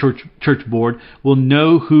 on your church board, will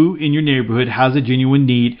know who in your neighborhood has a genuine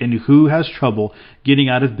need and who has trouble getting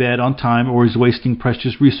out of bed on time or is wasting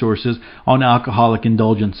precious resources on alcoholic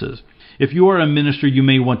indulgences. If you are a minister, you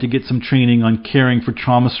may want to get some training on caring for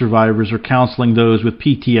trauma survivors or counseling those with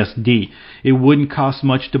PTSD. It wouldn't cost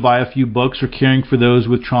much to buy a few books or caring for those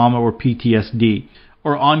with trauma or PTSD,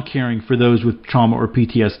 or on caring for those with trauma or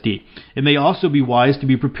PTSD. It may also be wise to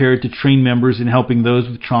be prepared to train members in helping those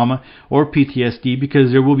with trauma or PTSD,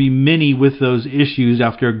 because there will be many with those issues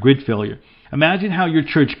after a grid failure. Imagine how your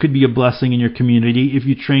church could be a blessing in your community if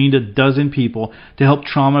you trained a dozen people to help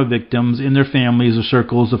trauma victims in their families or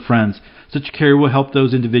circles of friends. Such care will help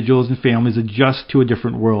those individuals and families adjust to a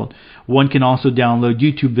different world. One can also download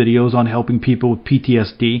YouTube videos on helping people with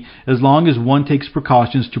PTSD, as long as one takes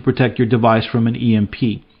precautions to protect your device from an EMP.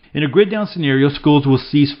 In a grid-down scenario, schools will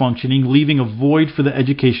cease functioning, leaving a void for the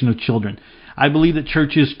education of children. I believe that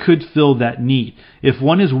churches could fill that need if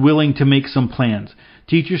one is willing to make some plans.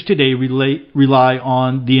 Teachers today rely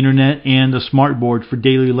on the internet and a smartboard for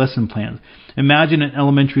daily lesson plans. Imagine an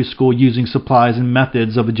elementary school using supplies and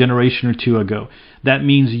methods of a generation or two ago. That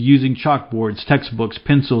means using chalkboards, textbooks,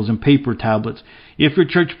 pencils, and paper tablets. If your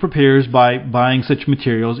church prepares by buying such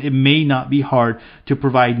materials, it may not be hard to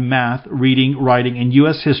provide math, reading, writing, and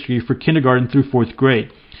U.S. history for kindergarten through 4th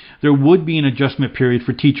grade. There would be an adjustment period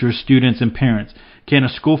for teachers, students, and parents. Can a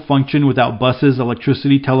school function without buses,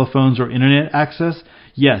 electricity, telephones, or internet access?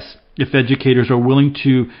 Yes, if educators are willing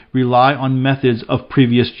to rely on methods of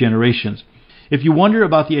previous generations. If you wonder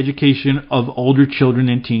about the education of older children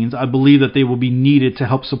and teens, I believe that they will be needed to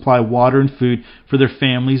help supply water and food for their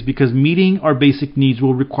families, because meeting our basic needs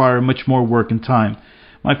will require much more work and time.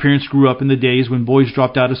 My parents grew up in the days when boys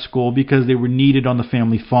dropped out of school because they were needed on the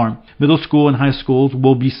family farm. Middle school and high schools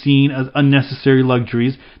will be seen as unnecessary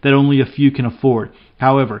luxuries that only a few can afford.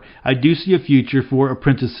 However, I do see a future for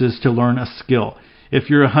apprentices to learn a skill. If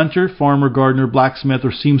you're a hunter, farmer, gardener, blacksmith,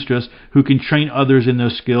 or seamstress who can train others in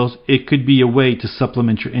those skills, it could be a way to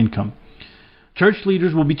supplement your income. Church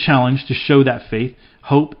leaders will be challenged to show that faith,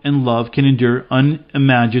 hope, and love can endure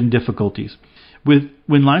unimagined difficulties. When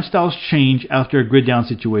lifestyles change after a grid-down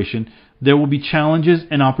situation, there will be challenges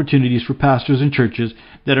and opportunities for pastors and churches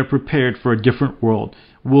that are prepared for a different world.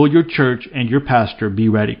 Will your church and your pastor be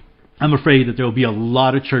ready? I'm afraid that there will be a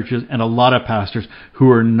lot of churches and a lot of pastors who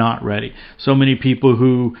are not ready. So many people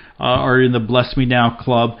who are in the Bless Me Now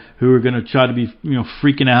club who are going to try to be,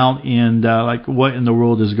 freaking out and like, what in the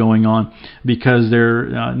world is going on? Because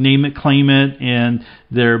their name it, claim it, and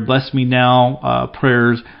their Bless Me Now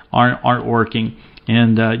prayers aren't working.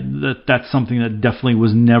 And that's something that definitely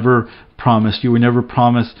was never promised. You were never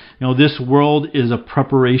promised. This world is a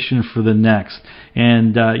preparation for the next.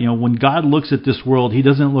 And when God looks at this world, He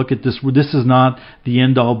doesn't look at this. This is not the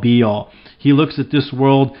end all be all. He looks at this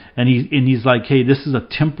world and he's like, hey, this is a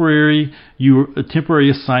temporary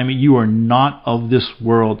assignment. You are not of this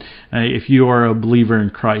world if you are a believer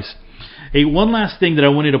in Christ. Hey, one last thing that I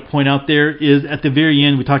wanted to point out there is at the very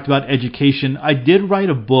end, we talked about education. I did write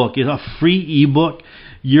a book, a free ebook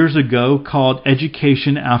years ago called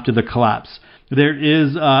Education After the Collapse. There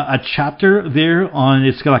is a chapter there on,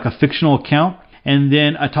 it's got like a fictional account. And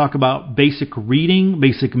then I talk about basic reading,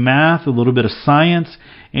 basic math, a little bit of science.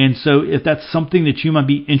 And so if that's something that you might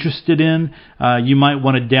be interested in, you might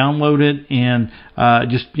want to download it and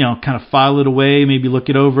just kind of file it away, maybe look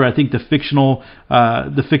it over. I think the fictional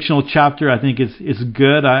chapter, I think is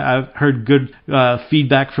good. I've heard good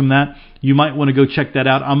feedback from that. You might want to go check that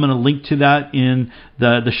out. I'm going to link to that in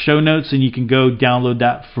the show notes, and you can go download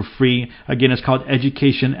that for free. Again, it's called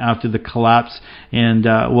Education After the Collapse, and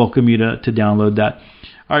welcome you to download that.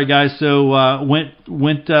 All right, guys. So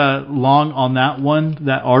went long on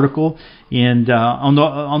that article, and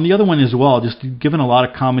on the other one as well. Just giving a lot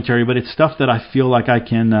of commentary, but it's stuff that I feel like I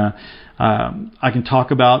can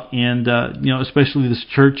talk about, and especially this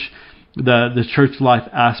church. The church life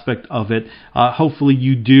aspect of it. Hopefully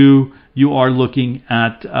you are looking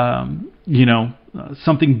at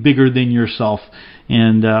something bigger than yourself,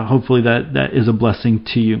 and hopefully that is a blessing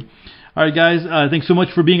to you. All right, guys, thanks so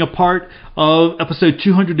much for being a part of episode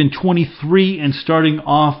 223 and starting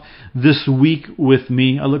off this week with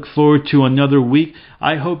me. I look forward to another week.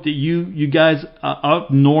 I hope that you guys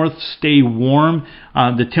up north stay warm.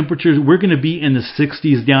 The temperatures, we're going to be in the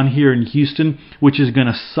 60s down here in Houston, which is going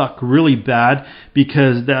to suck really bad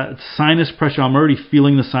because that sinus pressure, I'm already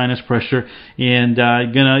feeling the sinus pressure, and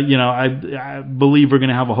I believe we're going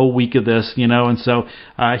to have a whole week of this, and so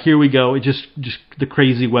here we go. It just the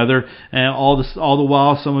crazy weather, and all the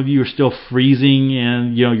while some of you are still freezing,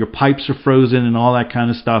 and your pipes are frozen and all that kind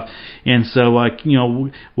of stuff. And so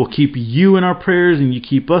we'll keep you in our prayers, and you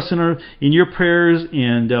keep us in your prayers,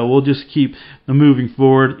 and we'll just keep moving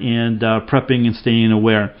forward and prepping and staying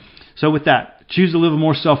aware. So with that, choose to live a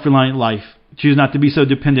more self-reliant life. Choose not to be so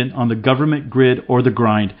dependent on the government, grid, or the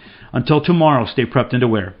grind. Until tomorrow, stay prepped and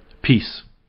aware. Peace.